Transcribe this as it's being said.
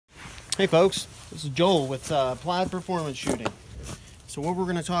Hey folks, this is Joel with Applied Performance Shooting. So what we're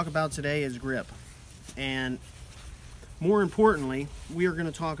going to talk about today is grip. And more importantly, we are going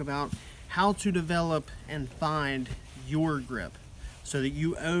to talk about how to develop and find your grip so that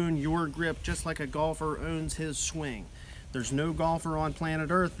you own your grip just like a golfer owns his swing. There's no golfer on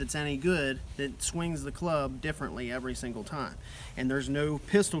planet Earth that's any good that swings the club differently every single time. And there's no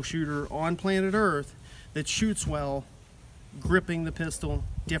pistol shooter on planet Earth that shoots well gripping the pistol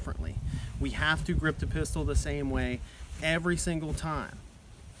differently. We have to grip the pistol the same way every single time.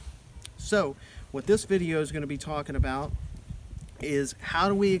 So what this video is going to be talking about is how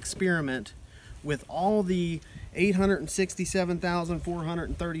do we experiment with all the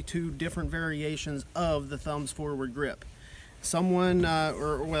 867,432 different variations of the thumbs forward grip.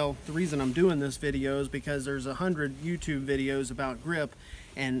 The reason I'm doing this video is because there's 100 YouTube videos about grip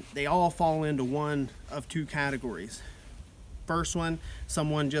and they all fall into one of two categories. First one,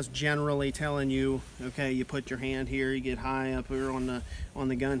 someone just generally telling you, okay, you put your hand here, you get high up here on the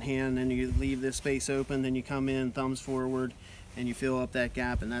gun hand, and you leave this space open, then you come in thumbs forward and you fill up that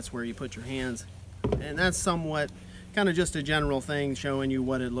gap, and that's where you put your hands. And that's somewhat kind of just a general thing showing you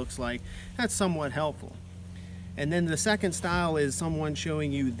what it looks like. That's somewhat helpful. And then the second style is someone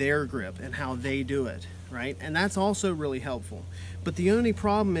showing you their grip and how they do it, right? And that's also really helpful. But the only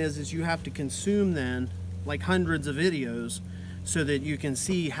problem is you have to consume then like hundreds of videos so that you can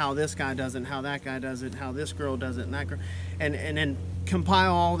see how this guy does it, how that guy does it, how this girl does it, and that girl, and then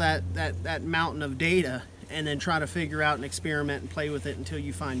compile all that mountain of data and then try to figure out and experiment and play with it until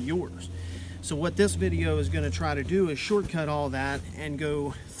you find yours. So what this video is going to try to do is shortcut all that and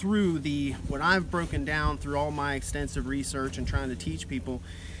go through what I've broken down through all my extensive research and trying to teach people.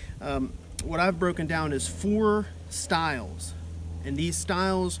 What I've broken down is 4 styles, and these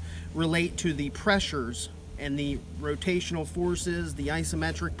styles relate to the pressures and the rotational forces, the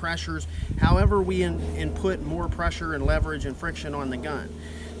isometric pressures, however we input more pressure and leverage and friction on the gun.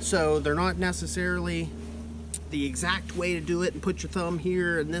 So they're not necessarily the exact way to do it and put your thumb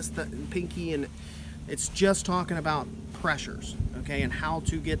here and this and pinky, and it's just talking about pressures, okay, and how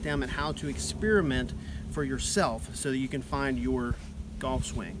to get them and how to experiment for yourself so that you can find your golf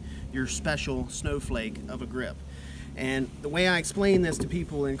swing, your special snowflake of a grip. And the way I explain this to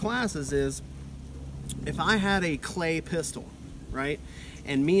people in classes is, if I had a clay pistol, right,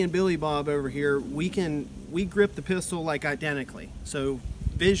 and me and Billy Bob over here, we grip the pistol like identically. So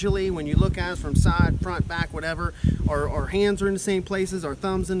visually, when you look at us from side, front, back, whatever, our hands are in the same places, our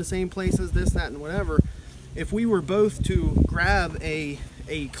thumbs in the same places, this, that, and whatever. If we were both to grab a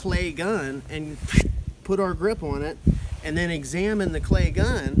clay gun and put our grip on it and then examine the clay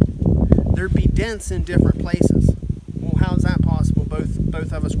gun, there'd be dents in different places. Well, how is that possible?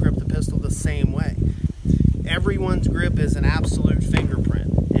 Both of us grip the pistol the same way. Everyone's grip is an absolute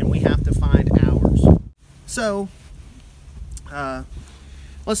fingerprint, and we have to find ours. So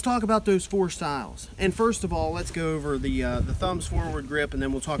let's talk about those 4 styles. And first of all, let's go over the thumbs forward grip, and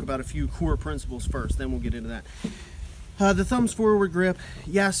then we'll talk about a few core principles first, then we'll get into that. The thumbs forward grip,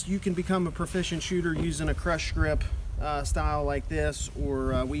 yes, you can become a proficient shooter using a crush grip style like this,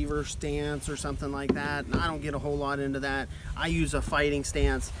 or a weaver stance or something like that. And I don't get a whole lot into that. I use a fighting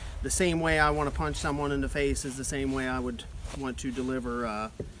stance. The same way I want to punch someone in the face is the same way I would want to deliver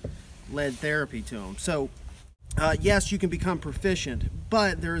lead therapy to them. So yes, you can become proficient,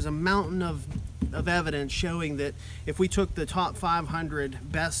 but there is a mountain of evidence showing that if we took the top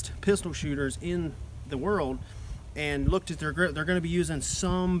 500 best pistol shooters in the world and looked at their grip, they're going to be using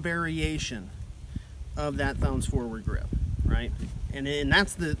some variation of that thumbs forward grip, right? And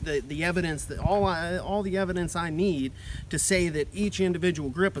that's the evidence, that all the evidence I need to say that each individual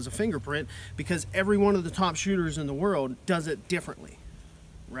grip is a fingerprint, because every one of the top shooters in the world does it differently,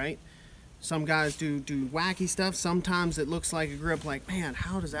 right? Some guys do wacky stuff. Sometimes it looks like a grip, like, man,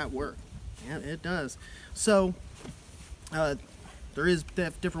 how does that work? Yeah, it does. So there is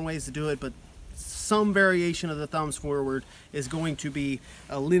different ways to do it, but some variation of the thumbs forward is going to be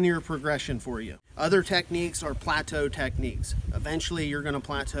a linear progression for you. Other techniques are plateau techniques. Eventually you're going to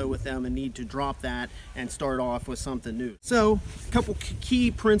plateau with them and need to drop that and start off with something new. So a couple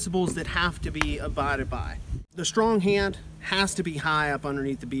key principles that have to be abided by. The strong hand has to be high up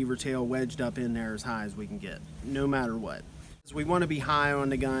underneath the beaver tail, wedged up in there as high as we can get, no matter what. So we want to be high on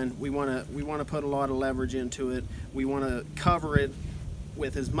the gun. We want to put a lot of leverage into it. We want to cover it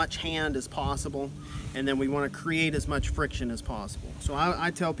with as much hand as possible, and then we want to create as much friction as possible. So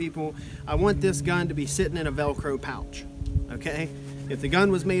I tell people, I want this gun to be sitting in a Velcro pouch, okay? If the gun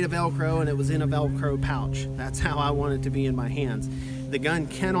was made of Velcro and it was in a Velcro pouch, that's how I want it to be in my hands. The gun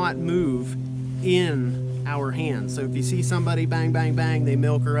cannot move in our hands. So if you see somebody bang, bang, bang, they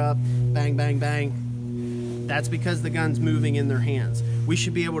milk her up, bang, bang, bang. That's because the gun's moving in their hands. We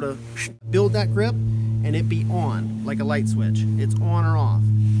should be able to build that grip and it be on, like a light switch. It's on or off.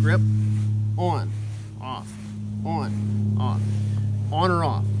 Grip, on, off, on, off, on or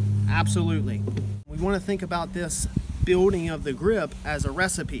off. Absolutely. We want to think about this building of the grip as a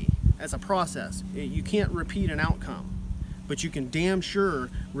recipe, as a process. You can't repeat an outcome, but you can damn sure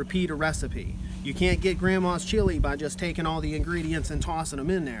repeat a recipe. You can't get grandma's chili by just taking all the ingredients and tossing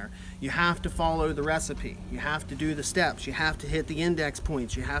them in there. You have to follow the recipe. You have to do the steps. You have to hit the index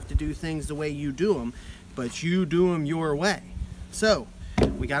points. You have to do things the way you do them, but you do them your way. So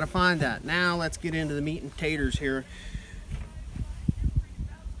we got to find that. Now let's get into the meat and potatoes here.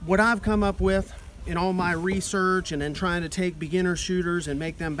 What I've come up with in all my research and then trying to take beginner shooters and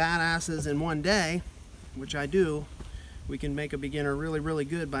make them badasses in one day, which I do. We can make a beginner really, really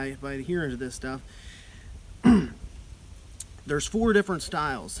good by adhering to this stuff. There's 4 different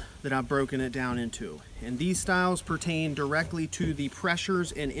styles that I've broken it down into. And these styles pertain directly to the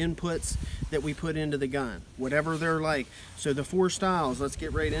pressures and inputs that we put into the gun, whatever they're like. So the 4 styles, let's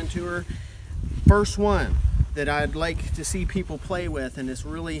get right into her. First one that I'd like to see people play with, and this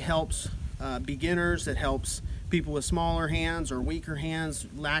really helps beginners, it helps people with smaller hands or weaker hands,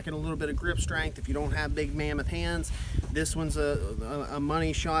 lacking a little bit of grip strength. If you don't have big mammoth hands, this one's a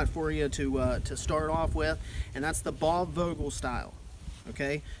money shot for you to start off with, and that's the Bob Vogel style.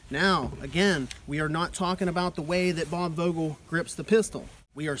 Okay, now again, we are not talking about the way that Bob Vogel grips the pistol.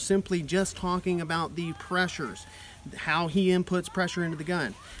 We are simply just talking about the pressures, how he inputs pressure into the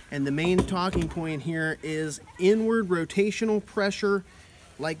gun. And the main talking point here is inward rotational pressure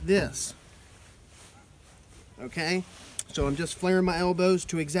like this. Okay, so I'm just flaring my elbows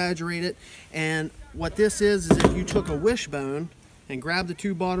to exaggerate it, and what this is if you took a wishbone and grabbed the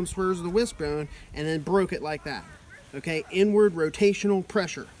 2 bottom spurs of the wishbone and then broke it like that. Okay, inward rotational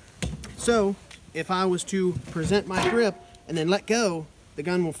pressure. So if I was to present my grip and then let go, the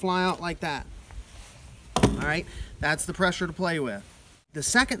gun will fly out like that. All right, that's the pressure to play with. The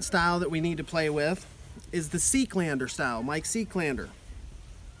second style that we need to play with is the Seeklander style, Mike Seeklander.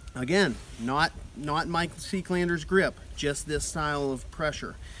 Again, not Mike Seeklander's grip, just this style of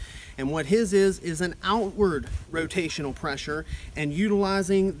pressure. And what his is an outward rotational pressure and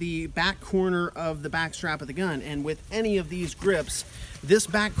utilizing the back corner of the back strap of the gun. And with any of these grips, this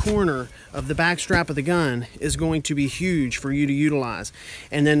back corner of the back strap of the gun is going to be huge for you to utilize.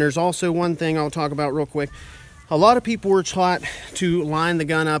 And then there's also one thing I'll talk about real quick. A lot of people were taught to line the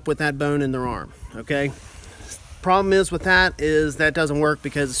gun up with that bone in their arm, okay? Problem is with that is that doesn't work,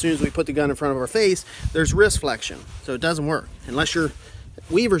 because as soon as we put the gun in front of our face, there's wrist flexion. So it doesn't work unless you're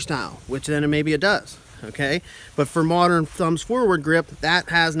Weaver style, which then maybe it does, okay? But for modern thumbs forward grip, that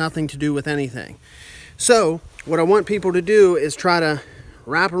has nothing to do with anything. So what I want people to do is try to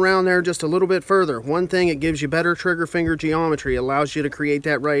wrap around there just a little bit further. One thing, it gives you better trigger finger geometry. It allows you to create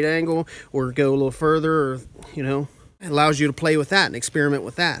that right angle or go a little further, or, you know, it allows you to play with that and experiment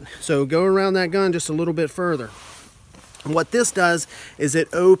with that. So go around that gun just a little bit further. And what this does is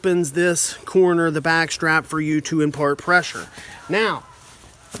it opens this corner, the back strap, for you to impart pressure. Now,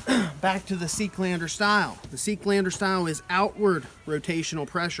 back to the Seeklander style. The Seeklander style is outward rotational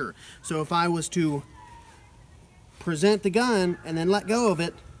pressure. So if I was to present the gun and then let go of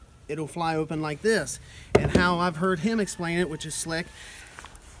it, it'll fly open like this. And how I've heard him explain it, which is slick,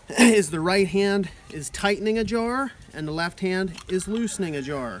 is the right hand is tightening a jar and the left hand is loosening a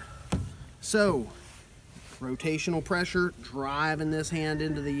jar. So rotational pressure driving this hand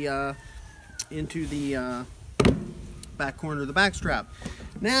into the back corner of the back strap.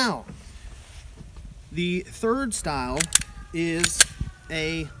 Now, the third style is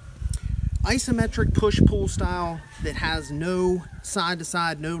a isometric push-pull style that has no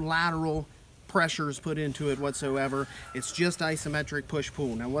side-to-side, no lateral pressures put into it whatsoever. It's just isometric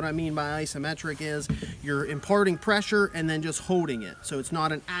push-pull. Now what I mean by isometric is you're imparting pressure and then just holding it. So it's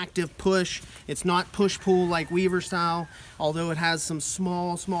not an active push. It's not push-pull like Weaver style, although it has some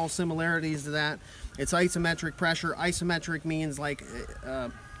small similarities to that. It's isometric pressure. Isometric means like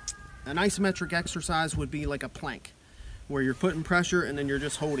an isometric exercise would be like a plank, where you're putting pressure and then you're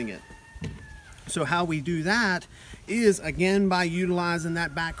just holding it. So how we do that is, again, by utilizing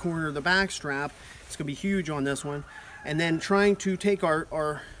that back corner of the back strap. It's going to be huge on this one. And then trying to take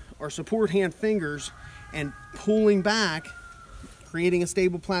our support hand fingers and pulling back, creating a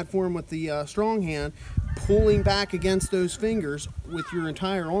stable platform with the strong hand, pulling back against those fingers with your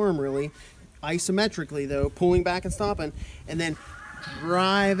entire arm, really, isometrically though, pulling back and stopping, and then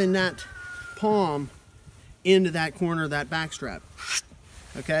driving that palm into that corner of that back strap.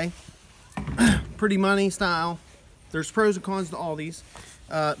 Okay? Pretty money style. There's pros and cons to all these.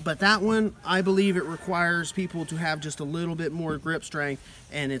 But that one, I believe it requires people to have just a little bit more grip strength,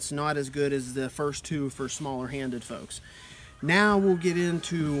 and it's not as good as the first two for smaller handed folks. Now we'll get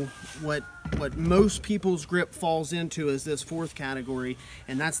into what most people's grip falls into as this fourth category,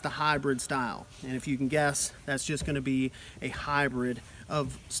 and that's the hybrid style. And if you can guess, that's just going to be a hybrid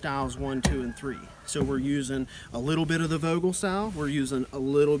of styles 1, 2, and 3. So we're using a little bit of the Vogel style, we're using a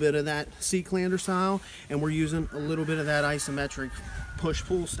little bit of that Seaclander style, and we're using a little bit of that isometric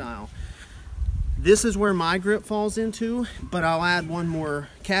push-pull style. This is where my grip falls into, but I'll add one more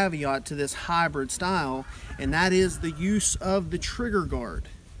caveat to this hybrid style, and that is the use of the trigger guard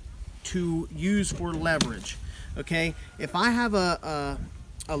to use for leverage. Okay, if I have a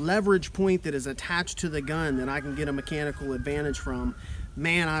leverage point that is attached to the gun that I can get a mechanical advantage from,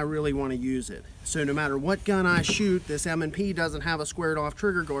 man, I really want to use it. So no matter what gun I shoot, this M&P doesn't have a squared off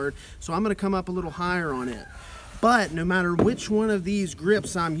trigger guard, so I'm going to come up a little higher on it. But no matter which one of these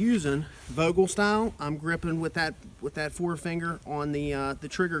grips I'm using, Vogel style, I'm gripping with that forefinger on the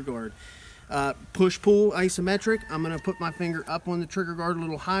trigger guard. Push-pull isometric, I'm going to put my finger up on the trigger guard a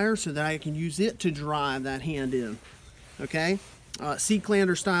little higher so that I can use it to drive that hand in. Okay?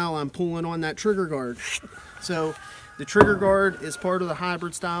 Seaclander style, I'm pulling on that trigger guard. So the trigger guard is part of the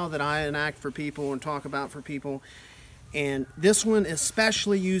hybrid style that I enact for people and talk about for people. And this one,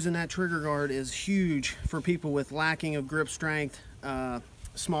 especially using that trigger guard, is huge for people with lacking of grip strength,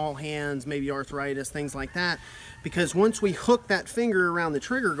 small hands, maybe arthritis, things like that. Because once we hook that finger around the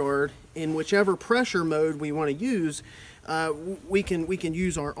trigger guard in whichever pressure mode we want to use, we can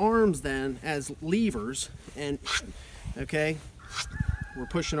use our arms then as levers. And okay, we're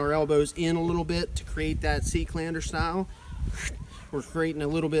pushing our elbows in a little bit to create that Seaclander style. We're creating a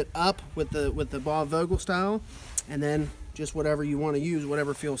little bit up with the Bob Vogel style. And then just whatever you want to use,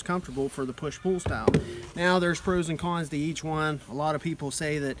 whatever feels comfortable for the push-pull style. Now there's pros and cons to each one. A lot of people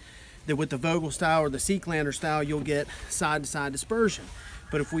say that with the Vogel style or the Seaclander style, you'll get side-to-side dispersion.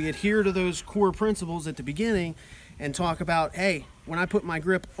 But if we adhere to those core principles at the beginning and talk about, hey, when I put my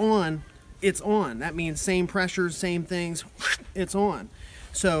grip on, it's on. That means same pressures, same things, it's on.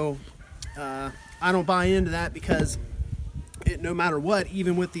 So I don't buy into that, because no matter what,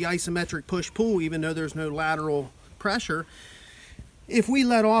 even with the isometric push-pull, even though there's no lateral pressure, if we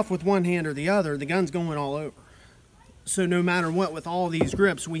let off with one hand or the other, the gun's going all over. So no matter what, with all these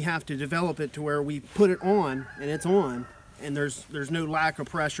grips, we have to develop it to where we put it on and it's on, and there's no lack of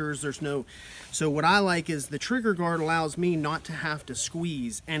pressures, there's no. So what I like is the trigger guard allows me not to have to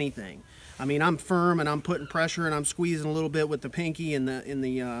squeeze anything. I mean, I'm firm and I'm putting pressure and I'm squeezing a little bit with the pinky and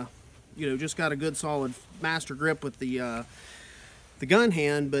the you know, just got a good solid master grip with the gun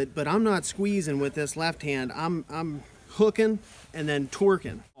hand, but I'm not squeezing with this left hand. I'm hooking and then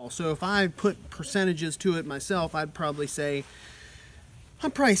torquing. So if I put percentages to it myself, I'd probably say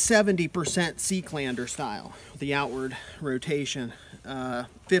I'm probably 70% Seaclander style, the outward rotation,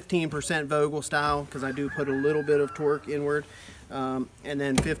 15% Vogel style, because I do put a little bit of torque inward, and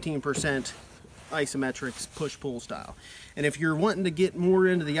then 15% isometric push-pull style. And if you're wanting to get more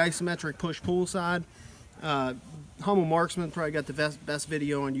into the isometric push-pull side, Humble Marksman probably got the best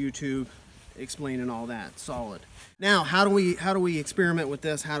video on YouTube explaining all that. Solid. Now, how do we experiment with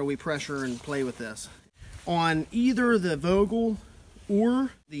this? How do we pressure and play with this? On either the Vogel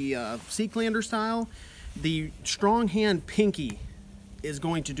or the Seaclander style, the strong hand pinky is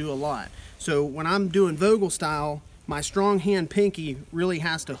going to do a lot. So when I'm doing Vogel style, my strong hand pinky really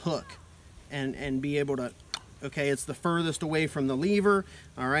has to hook and be able to, okay, it's the furthest away from the lever,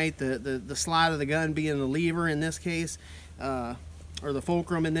 all right, the slide of the gun being the lever in this case, or the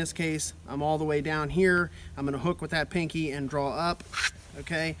fulcrum in this case. I'm all the way down here. I'm going to hook with that pinky and draw up,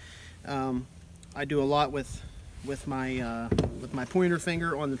 okay. I do a lot with my pointer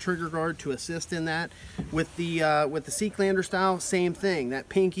finger on the trigger guard to assist in that. With the Seaclander style, same thing. That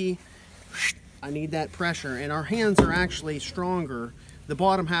pinky, I need that pressure, and our hands are actually stronger. The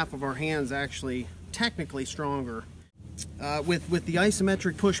bottom half of our hands actually technically stronger. With the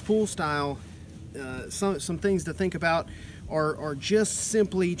isometric push-pull style, some things to think about are just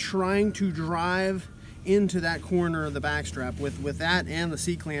simply trying to drive into that corner of the backstrap. With that and the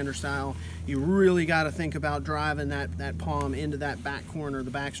Seaclander style, you really got to think about driving that palm into that back corner of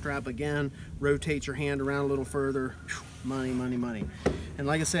the backstrap. Again, rotate your hand around a little further. Money, money, money. And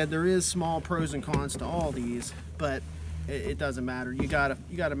like I said, there is small pros and cons to all these, but it doesn't matter. You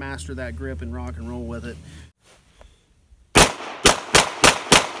gotta master that grip and rock and roll with it.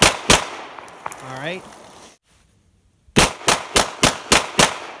 All right.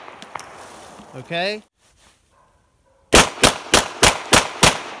 Okay.